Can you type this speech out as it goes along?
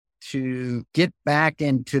to get back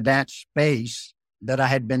into that space that I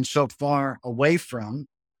had been so far away from.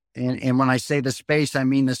 And when I say the space, I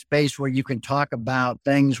mean the space where you can talk about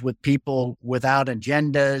things with people without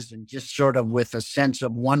agendas and just sort of with a sense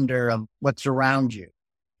of wonder of what's around you.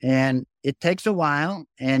 And it takes a while,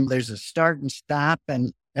 and there's a start and stop,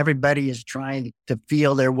 and everybody is trying to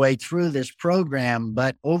feel their way through this program.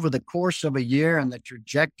 But over the course of a year and the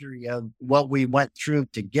trajectory of what we went through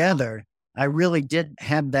together, I really did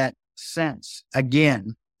have that sense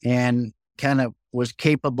again, and kind of was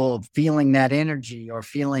capable of feeling that energy or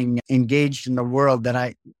feeling engaged in the world that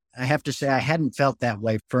I have to say I hadn't felt that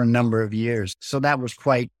way for a number of years. So that was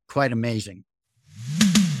quite amazing.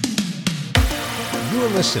 You're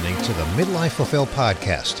listening to the Midlife Fulfill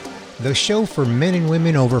podcast, the show for men and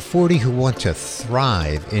women over 40 who want to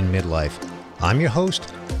thrive in midlife. I'm your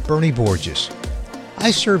host, Bernie Borges.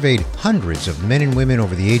 I surveyed hundreds of men and women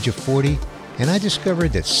over the age of 40, and I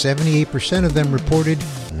discovered that 78% of them reported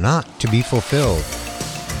not to be fulfilled.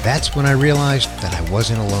 That's when I realized that I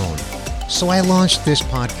wasn't alone. So I launched this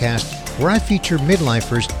podcast where I feature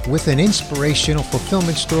midlifers with an inspirational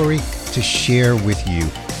fulfillment story to share with you,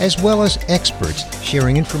 as well as experts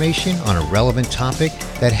sharing information on a relevant topic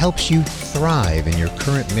that helps you thrive in your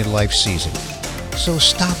current midlife season. So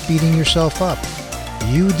stop beating yourself up.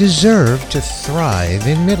 You deserve to thrive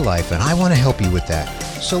in midlife, and I want to help you with that.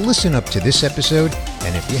 So listen up to this episode,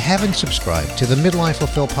 and if you haven't subscribed to the Midlife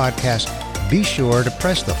Fulfill podcast, be sure to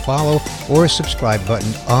press the follow or subscribe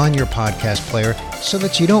button on your podcast player so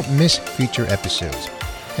that you don't miss future episodes.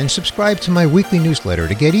 And subscribe to my weekly newsletter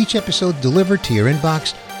to get each episode delivered to your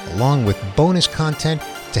inbox, along with bonus content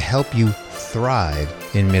to help you thrive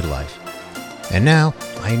in midlife. And now,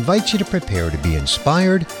 I invite you to prepare to be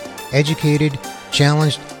inspired, educated,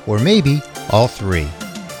 challenged, or maybe all three.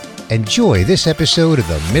 Enjoy this episode of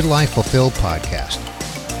the Midlife Fulfill podcast.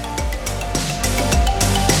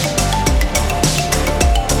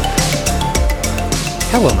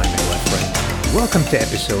 Hello, my midlife friend. Welcome to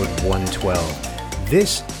episode 112.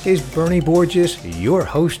 This is Bernie Borges, your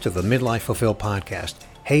host of the Midlife Fulfill podcast.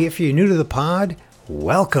 Hey, if you're new to the pod,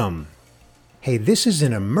 welcome. Hey, this is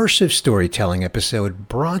an immersive storytelling episode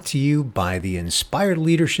brought to you by the Inspired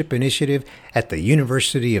Leadership Initiative at the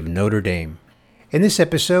University of Notre Dame. In this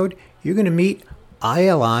episode, you're going to meet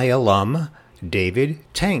ILI alum David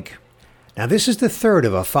Tank. Now, this is the third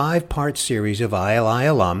of a 5-part series of ILI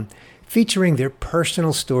alum featuring their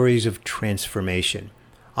personal stories of transformation.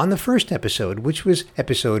 On the first episode, which was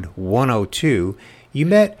episode 102, you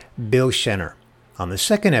met Bill Schenner. On the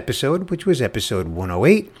second episode, which was episode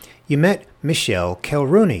 108, you met Michelle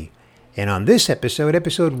Kelrooney. And on this episode,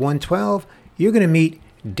 episode 112, you're going to meet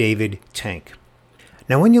David Tank.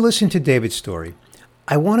 Now, when you listen to David's story,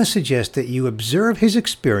 I want to suggest that you observe his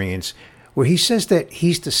experience where he says that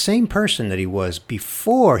he's the same person that he was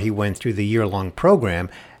before he went through the year-long program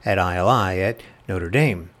at ILI at Notre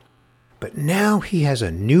Dame. But now he has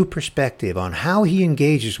a new perspective on how he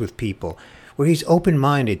engages with people, where he's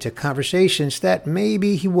open-minded to conversations that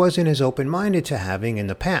maybe he wasn't as open-minded to having in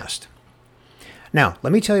the past. Now,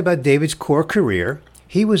 let me tell you about David's core career.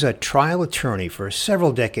 He was a trial attorney for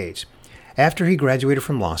several decades. After he graduated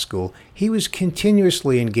from law school, he was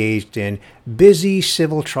continuously engaged in busy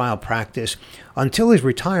civil trial practice until his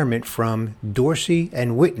retirement from Dorsey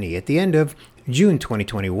and Whitney at the end of June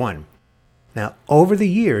 2021. Now, over the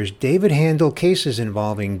years, David handled cases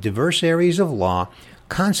involving diverse areas of law,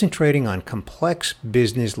 concentrating on complex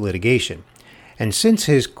business litigation. And since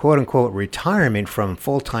his quote-unquote retirement from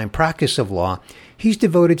full-time practice of law, he's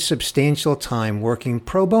devoted substantial time working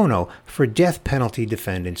pro bono for death penalty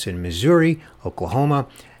defendants in Missouri, Oklahoma,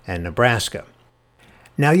 and Nebraska.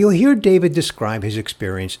 Now, you'll hear David describe his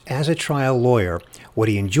experience as a trial lawyer, what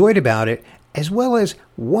he enjoyed about it, as well as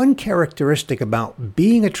one characteristic about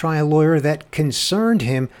being a trial lawyer that concerned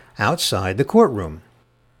him outside the courtroom.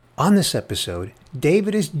 On this episode,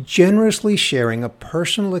 David is generously sharing a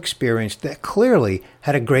personal experience that clearly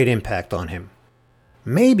had a great impact on him.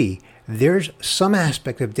 Maybe there's some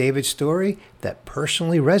aspect of David's story that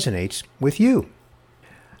personally resonates with you.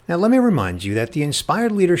 Now, let me remind you that the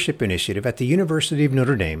Inspired Leadership Initiative at the University of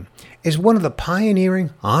Notre Dame is one of the pioneering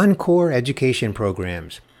encore education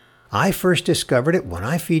programs. I first discovered it when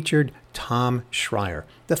I featured Tom Schreier,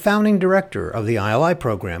 the founding director of the ILI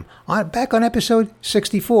program, back on episode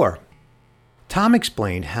 64. Tom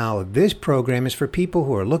explained how this program is for people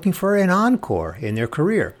who are looking for an encore in their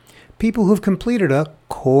career, people who've completed a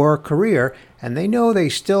core career and they know they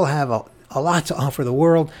still have a lot to offer the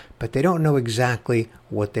world, but they don't know exactly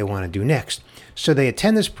what they want to do next. So they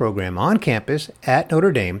attend this program on campus at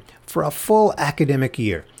Notre Dame for a full academic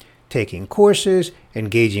year, taking courses,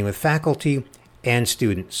 engaging with faculty and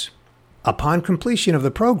students. Upon completion of the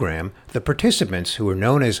program, the participants, who are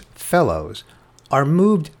known as fellows, are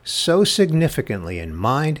moved so significantly in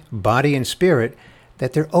mind, body, and spirit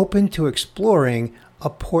that they're open to exploring a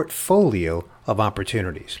portfolio of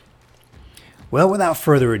opportunities. Well, without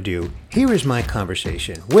further ado, here is my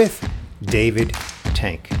conversation with David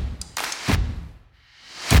Tank.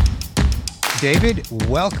 David,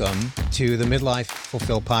 welcome to the Midlife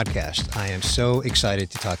Fulfill podcast. I am so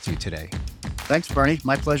excited to talk to you today. Thanks, Bernie.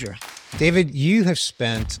 My pleasure. David, you have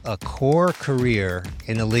spent a core career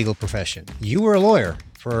in the legal profession. You were a lawyer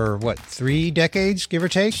for 3 decades, give or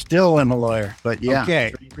take? Still am a lawyer, but yeah,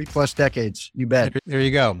 okay. 3+ decades. You bet. There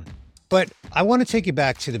you go. But I want to take you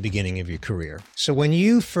back to the beginning of your career. So when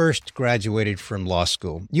you first graduated from law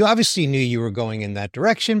school, you obviously knew you were going in that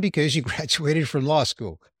direction because you graduated from law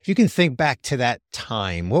school. If you can think back to that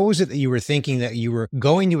time, what was it that you were thinking that you were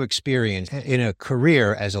going to experience in a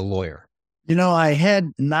career as a lawyer? You know, I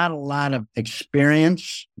had not a lot of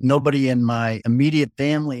experience. Nobody in my immediate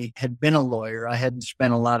family had been a lawyer. I hadn't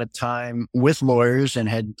spent a lot of time with lawyers and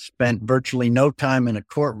had spent virtually no time in a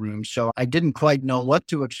courtroom. So I didn't quite know what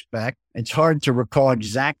to expect. It's hard to recall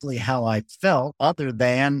exactly how I felt other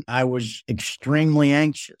than I was extremely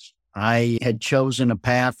anxious. I had chosen a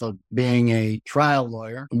path of being a trial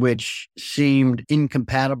lawyer, which seemed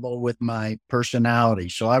incompatible with my personality.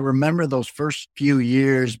 So I remember those first few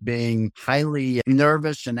years being highly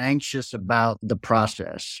nervous and anxious about the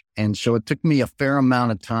process. And so it took me a fair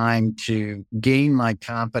amount of time to gain my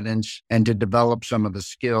confidence and to develop some of the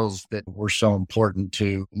skills that were so important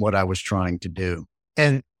to what I was trying to do.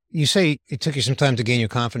 And you say it took you some time to gain your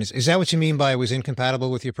confidence. Is that what you mean by it was incompatible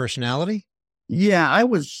with your personality? Yeah, I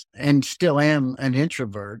was and still am an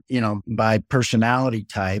introvert, by personality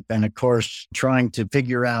type. And of course, trying to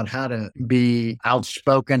figure out how to be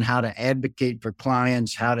outspoken, how to advocate for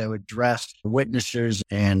clients, how to address witnesses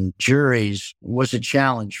and juries was a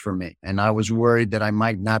challenge for me. And I was worried that I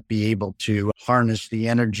might not be able to harness the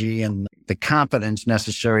energy and the confidence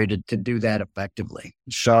necessary to do that effectively.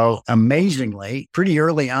 So amazingly, pretty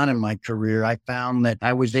early on in my career, I found that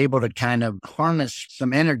I was able to kind of harness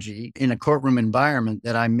some energy in a courtroom environment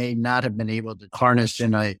that I may not have been able to harness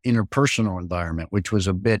in an interpersonal environment, which was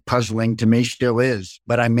a bit puzzling to me, still is.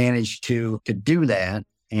 But I managed to do that.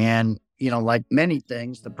 And like many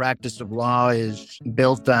things, the practice of law is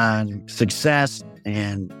built on success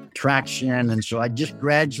and traction. And so I just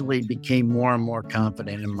gradually became more and more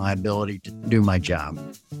confident in my ability to do my job.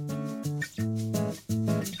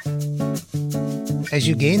 As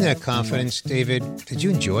you gained that confidence, David, did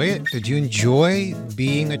you enjoy it? Did you enjoy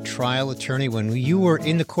being a trial attorney when you were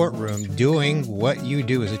in the courtroom doing what you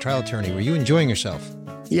do as a trial attorney? Were you enjoying yourself?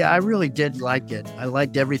 Yeah, I really did like it. I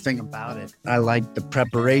liked everything about it. I liked the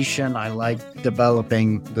preparation. I liked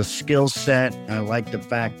developing the skill set. I liked the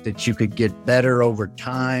fact that you could get better over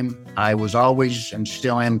time. I was always and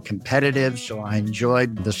still am competitive, so I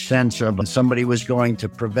enjoyed the sense of somebody was going to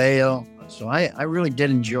prevail. So I really did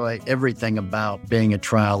enjoy everything about being a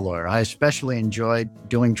trial lawyer. I especially enjoyed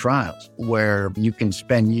doing trials where you can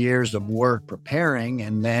spend years of work preparing,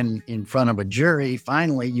 and then in front of a jury,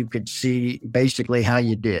 finally, you could see basically how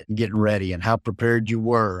you did getting ready and how prepared you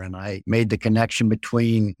were. And I made the connection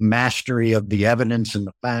between mastery of the evidence and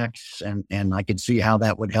the facts, and I could see how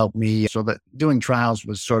that would help me. So that doing trials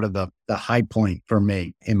was sort of the high point for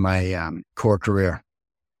me in my core career.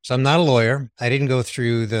 So I'm not a lawyer. I didn't go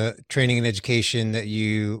through the training and education that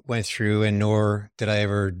you went through, and nor did I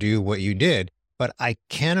ever do what you did. But I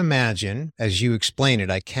can imagine, as you explain it,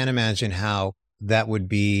 I can imagine how that would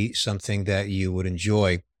be something that you would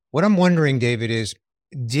enjoy. What I'm wondering, David, is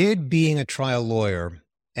did being a trial lawyer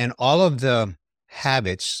and all of the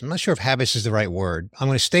habits, I'm not sure if habits is the right word. I'm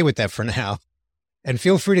going to stay with that for now. And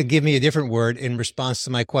feel free to give me a different word in response to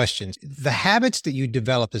my questions. The habits that you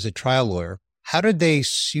developed as a trial lawyer, how did they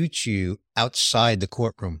suit you outside the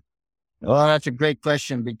courtroom? Well, that's a great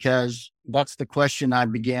question, because that's the question I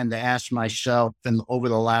began to ask myself over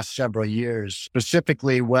the last several years,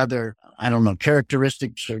 specifically whether,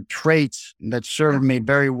 characteristics or traits that served me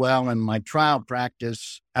very well in my trial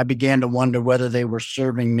practice. I began to wonder whether they were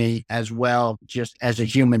serving me as well just as a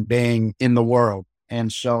human being in the world. And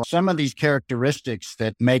so some of these characteristics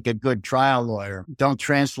that make a good trial lawyer don't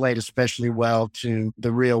translate especially well to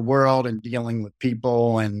the real world and dealing with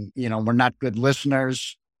people. And, we're not good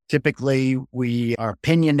listeners. Typically, we are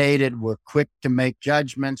opinionated. We're quick to make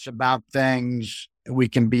judgments about things. We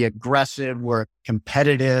can be aggressive. We're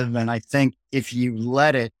competitive. And I think if you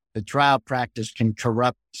let it, the trial practice can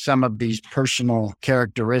corrupt some of these personal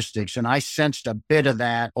characteristics. And I sensed a bit of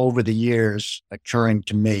that over the years occurring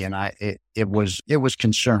to me. And it was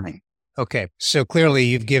concerning. Okay. So clearly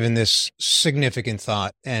you've given this significant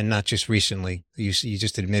thought, and not just recently. You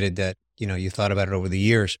just admitted that, you thought about it over the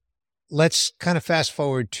years. Let's kind of fast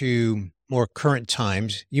forward to more current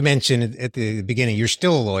times. You mentioned at the beginning, you're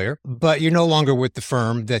still a lawyer, but you're no longer with the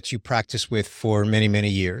firm that you practiced with for many, many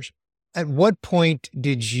years. At what point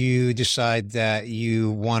did you decide that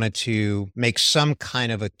you wanted to make some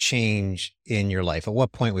kind of a change in your life? At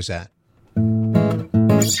what point was that?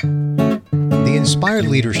 The Inspired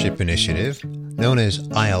Leadership Initiative, known as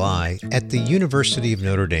ILI, at the University of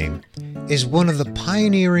Notre Dame, is one of the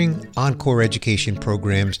pioneering encore education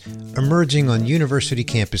programs emerging on university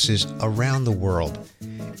campuses around the world.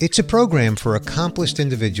 It's a program for accomplished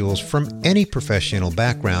individuals from any professional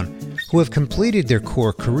background who have completed their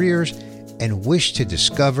core careers and wish to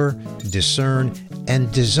discover, discern, and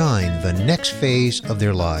design the next phase of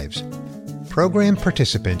their lives. Program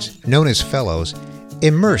participants, known as fellows,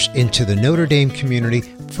 immerse into the Notre Dame community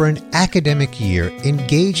for an academic year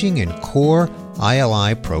engaging in core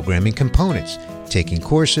ILI programming components, taking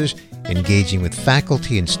courses, engaging with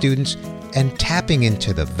faculty and students, and tapping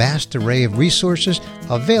into the vast array of resources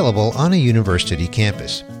available on a university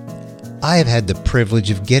campus. I have had the privilege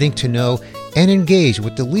of getting to know and engage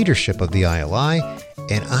with the leadership of the ILI,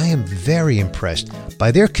 and I am very impressed by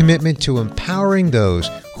their commitment to empowering those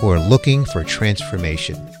who are looking for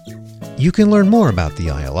transformation. You can learn more about the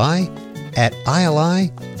ILI at ili.nd.edu.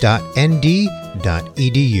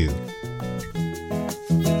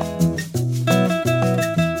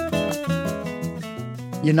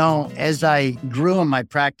 As I grew in my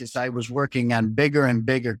practice, I was working on bigger and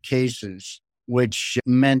bigger cases, which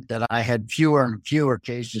meant that I had fewer and fewer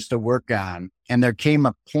cases to work on. And there came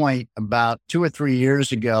a point about 2 or 3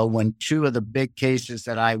 years ago when 2 of the big cases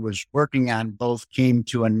that I was working on both came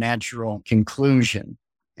to a natural conclusion.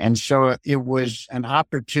 And so it was an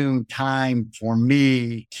opportune time for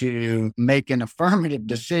me to make an affirmative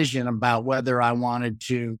decision about whether I wanted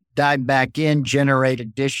to dive back in, generate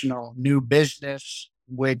additional new business,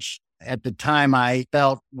 which at the time I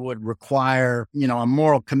felt would require, a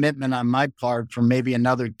moral commitment on my part for maybe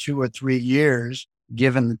another 2 or 3 years,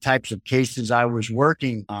 given the types of cases I was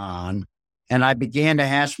working on. And I began to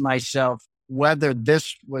ask myself whether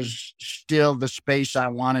this was still the space I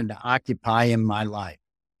wanted to occupy in my life.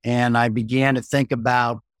 And I began to think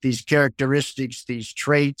about these characteristics, these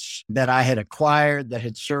traits that I had acquired that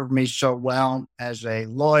had served me so well as a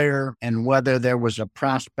lawyer, and whether there was a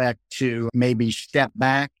prospect to maybe step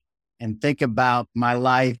back and think about my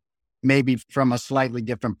life maybe from a slightly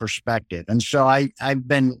different perspective. And so I've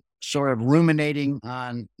been sort of ruminating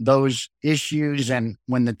on those issues. And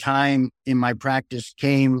when the time in my practice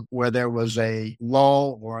came where there was a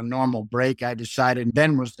lull or a normal break, I decided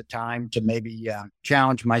then was the time to maybe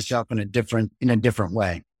challenge myself in a different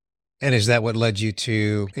way. And is that what led you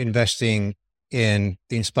to investing in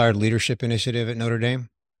the Inspired Leadership Initiative at Notre Dame?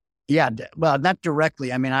 Yeah, well, not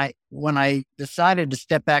directly. I mean, when I decided to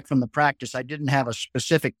step back from the practice, I didn't have a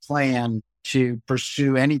specific plan to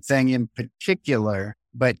pursue anything in particular.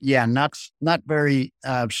 But yeah, not very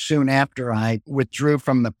soon after I withdrew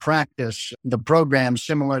from the practice, the program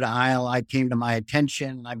similar to ILI came to my attention.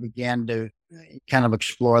 And I began to kind of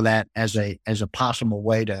explore that as a possible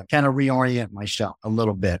way to kind of reorient myself a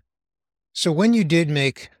little bit. So when you did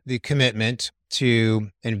make the commitment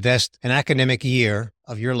to invest an academic year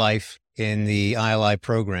of your life in the ILI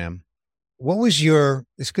program, what was this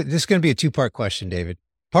is going to be a 2-part question, David.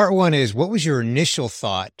 Part 1 is, what was your initial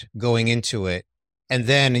thought going into it?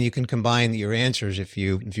 And you can combine your answers if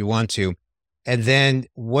you want to. And then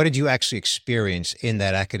what did you actually experience in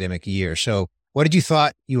that academic year? So what did you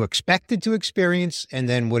thought you expected to experience? And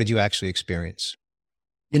then what did you actually experience?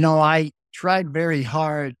 I tried very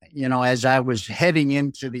hard, as I was heading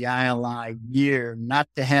into the ILI year, not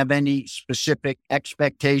to have any specific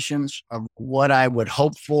expectations of what I would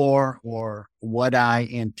hope for or what I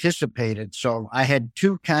anticipated. So I had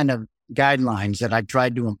 2 kind of guidelines that I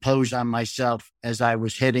tried to impose on myself as I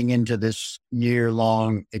was heading into this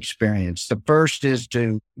year-long experience. The first is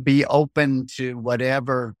to be open to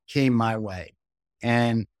whatever came my way.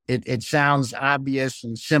 And it sounds obvious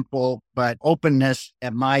and simple, but openness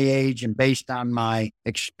at my age and based on my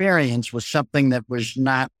experience was something that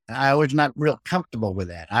I was not real comfortable with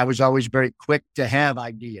that. I was always very quick to have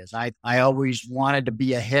ideas. I always wanted to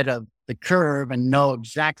be ahead of the curve and know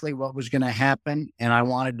exactly what was going to happen. And I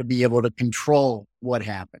wanted to be able to control what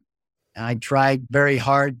happened. And I tried very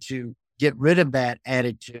hard to get rid of that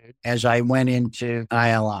attitude as I went into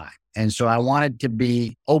ILI. And so I wanted to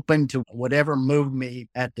be open to whatever moved me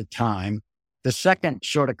at the time. The second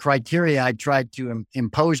sort of criteria I tried to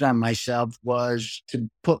impose on myself was to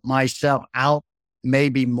put myself out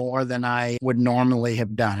maybe more than I would normally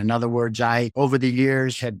have done. In other words, I, over the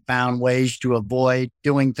years, had found ways to avoid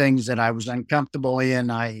doing things that I was uncomfortable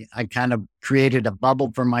in. I kind of created a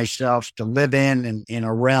bubble for myself to live in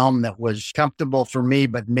a realm that was comfortable for me,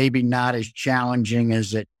 but maybe not as challenging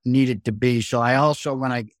as it needed to be. So I also,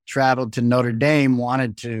 when I traveled to Notre Dame,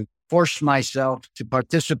 wanted to force myself to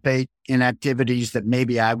participate in activities that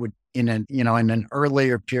maybe I would in an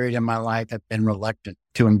earlier period in my life have been reluctant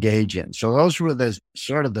to engage in. So those were the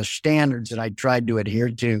sort of the standards that I tried to adhere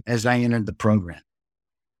to as I entered the program.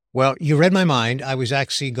 Well, you read my mind. I was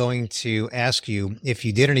actually going to ask you if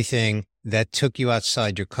you did anything that took you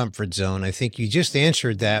outside your comfort zone. I think you just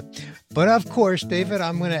answered that. But of course, David,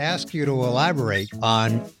 I'm going to ask you to elaborate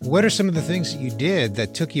on what are some of the things that you did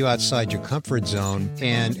that took you outside your comfort zone,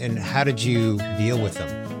 and how did you deal with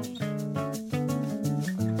them?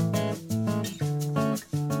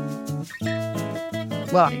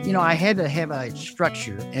 Well, I had to have a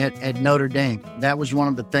structure at Notre Dame. That was one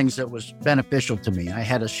of the things that was beneficial to me. I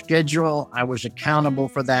had a schedule. I was accountable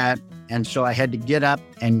for that. And so I had to get up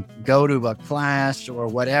and go to a class or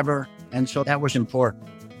whatever. And so that was important.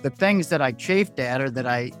 The things that I chafed at or that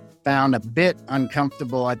I found a bit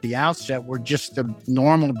uncomfortable at the outset were just the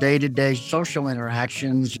normal day-to-day social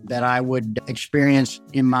interactions that I would experience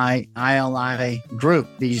in my ILI group,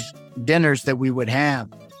 these dinners that we would have.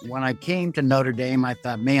 When I came to Notre Dame, I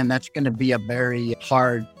thought, man, that's going to be a very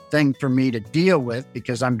hard thing for me to deal with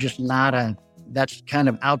because I'm just that's kind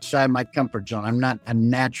of outside my comfort zone. I'm not a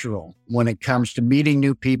natural when it comes to meeting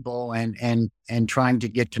new people and trying to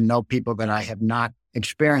get to know people that I have not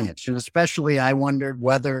experienced. And especially I wondered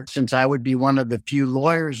whether, since I would be one of the few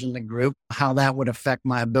lawyers in the group, how that would affect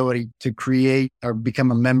my ability to create or become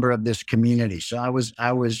a member of this community. So I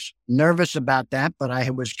was nervous about that, but I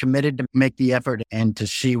was committed to make the effort and to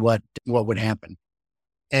see what would happen.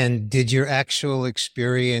 And did your actual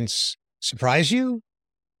experience surprise you?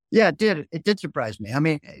 Yeah, it did. It did surprise me. I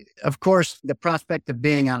mean, of course, the prospect of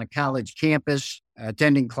being on a college campus,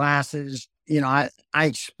 attending classes, I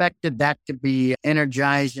expected that to be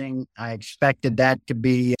energizing. I expected that to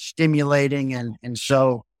be stimulating. And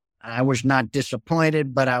so I was not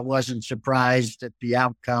disappointed, but I wasn't surprised at the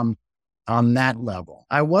outcome on that level.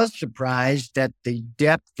 I was surprised at the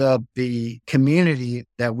depth of the community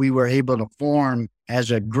that we were able to form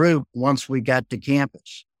as a group once we got to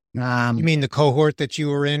campus. You mean the cohort that you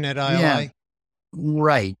were in at ILI? Yeah,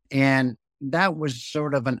 right. And that was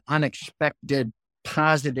sort of an unexpected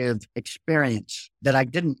positive experience that I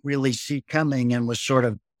didn't really see coming and was sort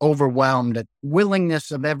of overwhelmed at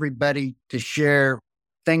willingness of everybody to share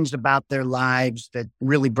things about their lives that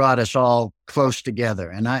really brought us all close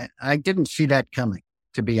together. And I didn't see that coming,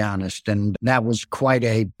 to be honest. And that was quite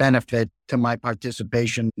a benefit to my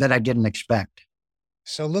participation that I didn't expect.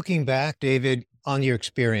 So looking back, David, on your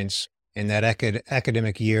experience in that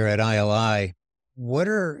academic year at ILI, what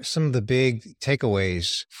are some of the big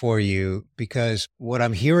takeaways for you? Because what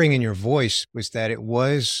I'm hearing in your voice was that it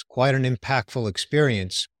was quite an impactful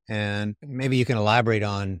experience. And maybe you can elaborate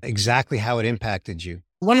on exactly how it impacted you.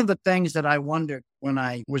 One of the things that I wondered when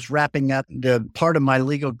I was wrapping up the part of my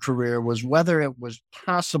legal career was whether it was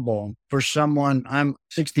possible for someone, I'm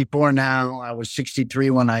 64 now, I was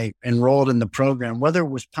 63 when I enrolled in the program, whether it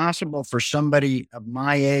was possible for somebody of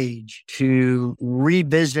my age to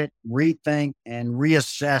revisit, rethink, and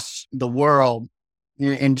reassess the world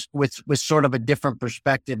with sort of a different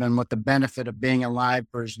perspective and with the benefit of being alive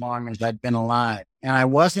for as long as I'd been alive. And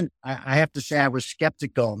I have to say I was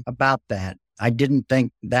skeptical about that. I didn't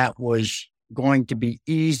think that was going to be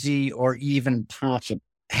easy or even possible.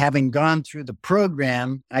 Having gone through the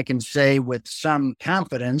program, I can say with some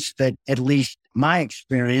confidence that at least my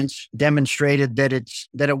experience demonstrated that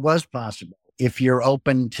it was possible if you're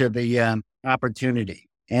open to the opportunity.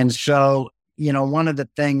 And so, one of the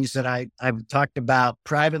things that I've talked about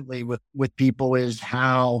privately with people is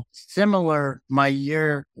how similar my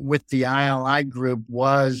year with the ILI group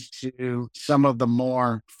was to some of the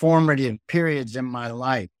more formative periods in my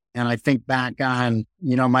life. And I think back on,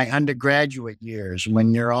 my undergraduate years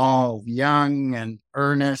when you're all young and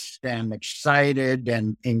earnest and excited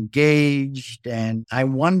and engaged. And I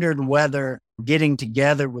wondered whether getting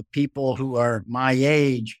together with people who are my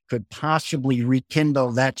age could possibly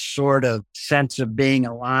rekindle that sort of sense of being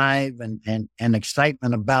alive and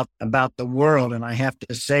excitement about the world. And I have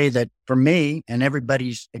to say that for me, and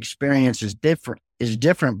everybody's experience is different,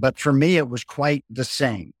 but for me, it was quite the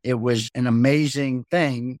same. It was an amazing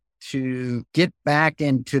thing to get back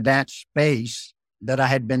into that space that I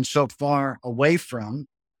had been so far away from.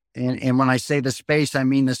 And when I say the space, I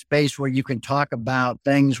mean the space where you can talk about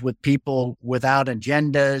things with people without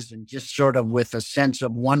agendas and just sort of with a sense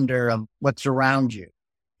of wonder of what's around you.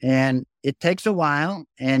 And it takes a while,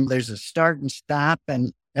 and there's a start and stop,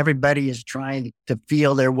 and everybody is trying to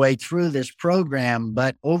feel their way through this program.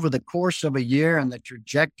 But over the course of a year and the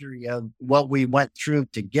trajectory of what we went through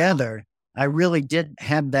together, I really did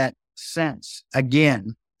have that sense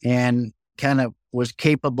again, and kind of was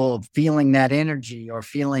capable of feeling that energy or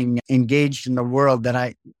feeling engaged in the world that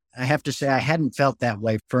I have to say I hadn't felt that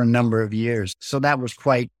way for a number of years. So that was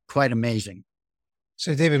quite amazing.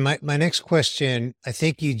 So David, my next question, I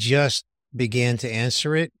think you just began to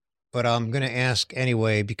answer it, but I'm going to ask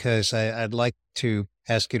anyway, because I'd like to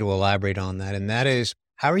ask you to elaborate on that. And that is,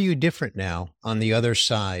 how are you different now on the other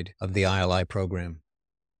side of the ILI program?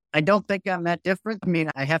 I don't think I'm that different. I mean,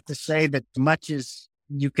 I have to say that much as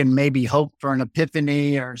you can maybe hope for an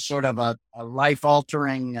epiphany or sort of a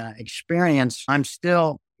life-altering experience, I'm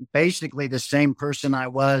still basically the same person I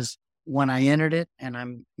was when I entered it. And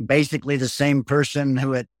I'm basically the same person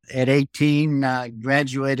who at 18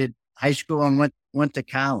 graduated high school and went to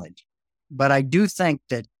college. But I do think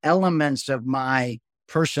that elements of my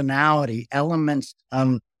personality, elements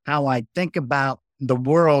of how I think about the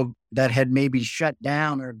world that had maybe shut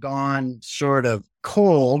down or gone sort of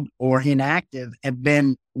cold or inactive have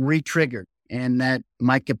been re-triggered, and that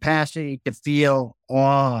my capacity to feel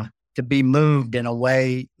awe, to be moved in a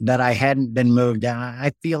way that I hadn't been moved.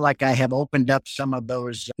 I feel like I have opened up some of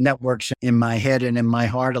those networks in my head and in my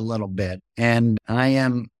heart a little bit. And I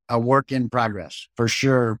am a work in progress for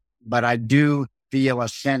sure, but I do feel a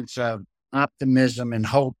sense of optimism and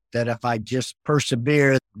hope that if I just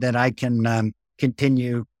persevere, that I can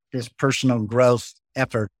continue this personal growth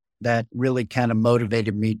effort that really kind of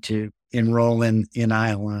motivated me to enroll in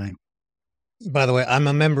ILI. By the way, I'm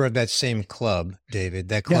a member of that same club, David,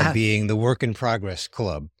 that club being the Work in Progress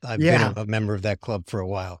Club. I've been a member of that club for a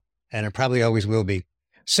while, and I probably always will be.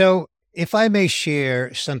 So if I may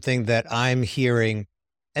share something that I'm hearing,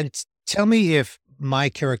 and tell me if my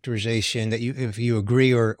characterization, if you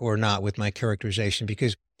agree or not with my characterization,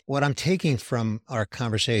 because what I'm taking from our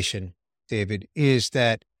conversation, David, is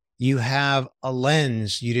that you have a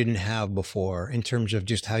lens you didn't have before in terms of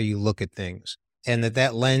just how you look at things. And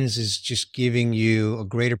that lens is just giving you a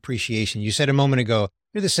great appreciation. You said a moment ago,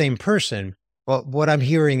 you're the same person. Well, what I'm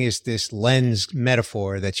hearing is this lens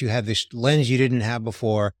metaphor, that you have this lens you didn't have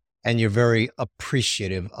before, and you're very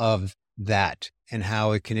appreciative of that and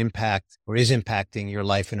how it can impact or is impacting your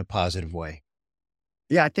life in a positive way.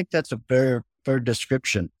 Yeah, I think that's a fair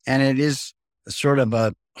description. And it is sort of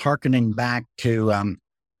a hearkening back to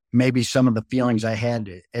maybe some of the feelings I had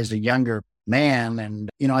as a younger man. And,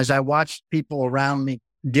 as I watched people around me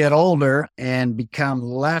get older and become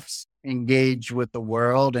less engaged with the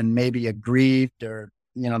world and maybe aggrieved or,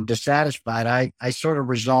 dissatisfied, I sort of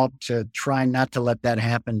resolved to try not to let that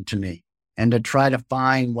happen to me and to try to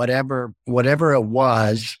find whatever it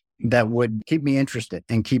was that would keep me interested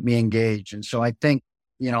and keep me engaged. And so I think,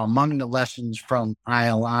 among the lessons from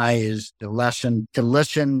ILI is the lesson to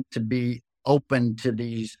listen, to be open to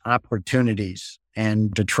these opportunities,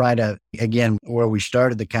 and to try to, again, where we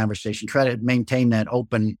started the conversation, try to maintain that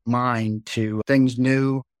open mind to things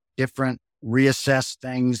new, different, reassess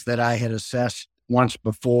things that I had assessed once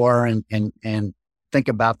before, and think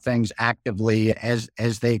about things actively as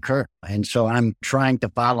they occur. And so I'm trying to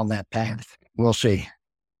follow that path. We'll see.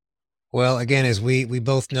 Well, again, as we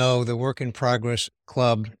both know, the Work in Progress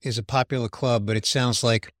Club is a popular club, but it sounds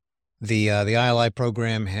like the ILI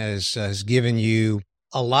program has given you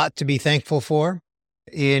a lot to be thankful for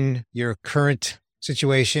in your current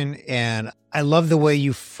situation. And I love the way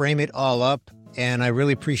you frame it all up. And I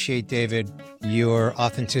really appreciate, David, your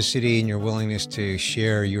authenticity and your willingness to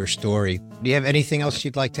share your story. Do you have anything else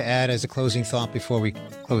you'd like to add as a closing thought before we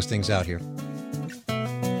close things out here?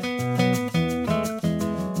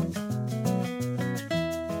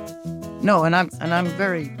 No, and I'm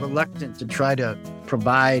very reluctant to try to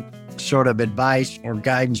provide sort of advice or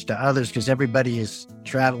guidance to others, because everybody is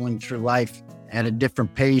traveling through life at a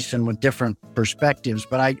different pace and with different perspectives.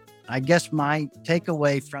 But I guess my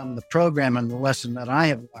takeaway from the program and the lesson that I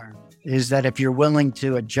have learned is that if you're willing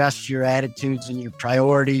to adjust your attitudes and your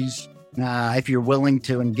priorities, if you're willing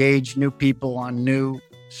to engage new people on new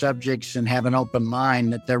subjects and have an open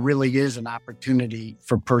mind, that there really is an opportunity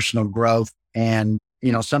for personal growth. And,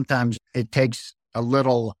 sometimes it takes a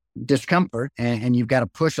little discomfort and you've got to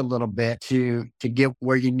push a little bit to get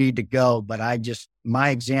where you need to go. But my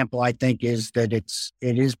example, I think, is that it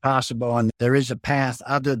is possible and there is a path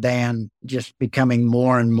other than just becoming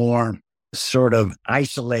more and more sort of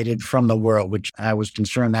isolated from the world, which I was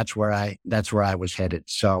concerned that's where I was headed.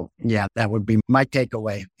 So yeah, that would be my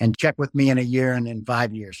takeaway. And check with me in a year and in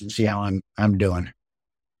 5 years and see how I'm doing.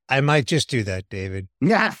 I might just do that, David.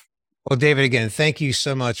 Yeah. Well, David, again, thank you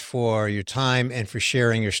so much for your time and for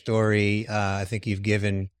sharing your story. I think you've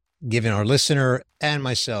given our listener and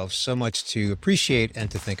myself so much to appreciate and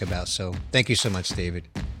to think about. So thank you so much, David.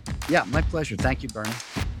 Yeah, my pleasure. Thank you, Bernie.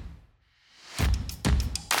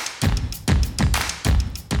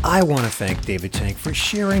 I want to thank David Tank for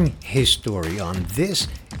sharing his story on this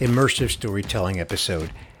immersive storytelling episode.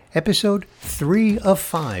 Episode 3 of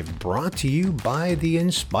 5, brought to you by the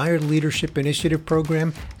Inspired Leadership Initiative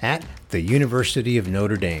program at the University of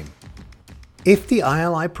Notre Dame. If the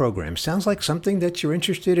ILI program sounds like something that you're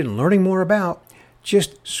interested in learning more about,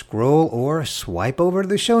 just scroll or swipe over to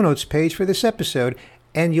the show notes page for this episode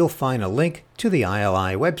and you'll find a link to the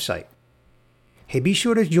ILI website. Hey, be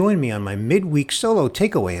sure to join me on my midweek solo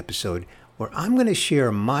takeaway episode where I'm going to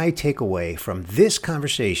share my takeaway from this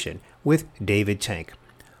conversation with David Tank.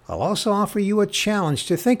 I'll also offer you a challenge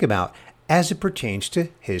to think about as it pertains to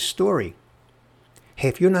his story. Hey,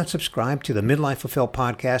 if you're not subscribed to the Midlife Fulfilled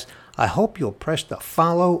podcast, I hope you'll press the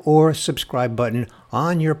follow or subscribe button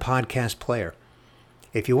on your podcast player.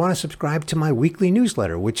 If you want to subscribe to my weekly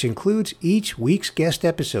newsletter, which includes each week's guest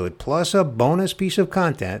episode plus a bonus piece of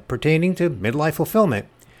content pertaining to midlife fulfillment,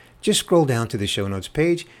 just scroll down to the show notes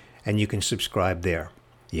page and you can subscribe there.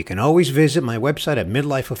 You can always visit my website at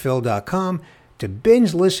midlifefulfilled.com to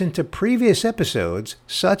binge listen to previous episodes,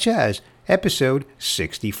 such as episode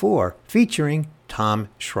 64, featuring Tom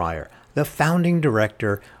Schreier, the founding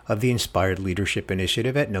director of the Inspired Leadership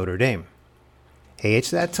Initiative at Notre Dame. Hey, it's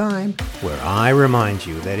that time where I remind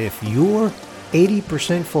you that if you're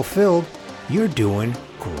 80% fulfilled, you're doing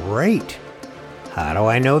great. How do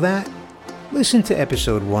I know that? Listen to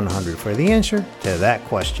episode 100 for the answer to that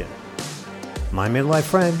question. My midlife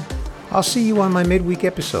friend, I'll see you on my midweek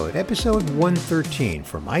episode 113,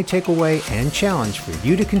 for my takeaway and challenge for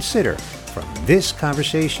you to consider from this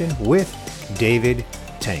conversation with David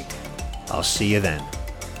Tank. I'll see you then.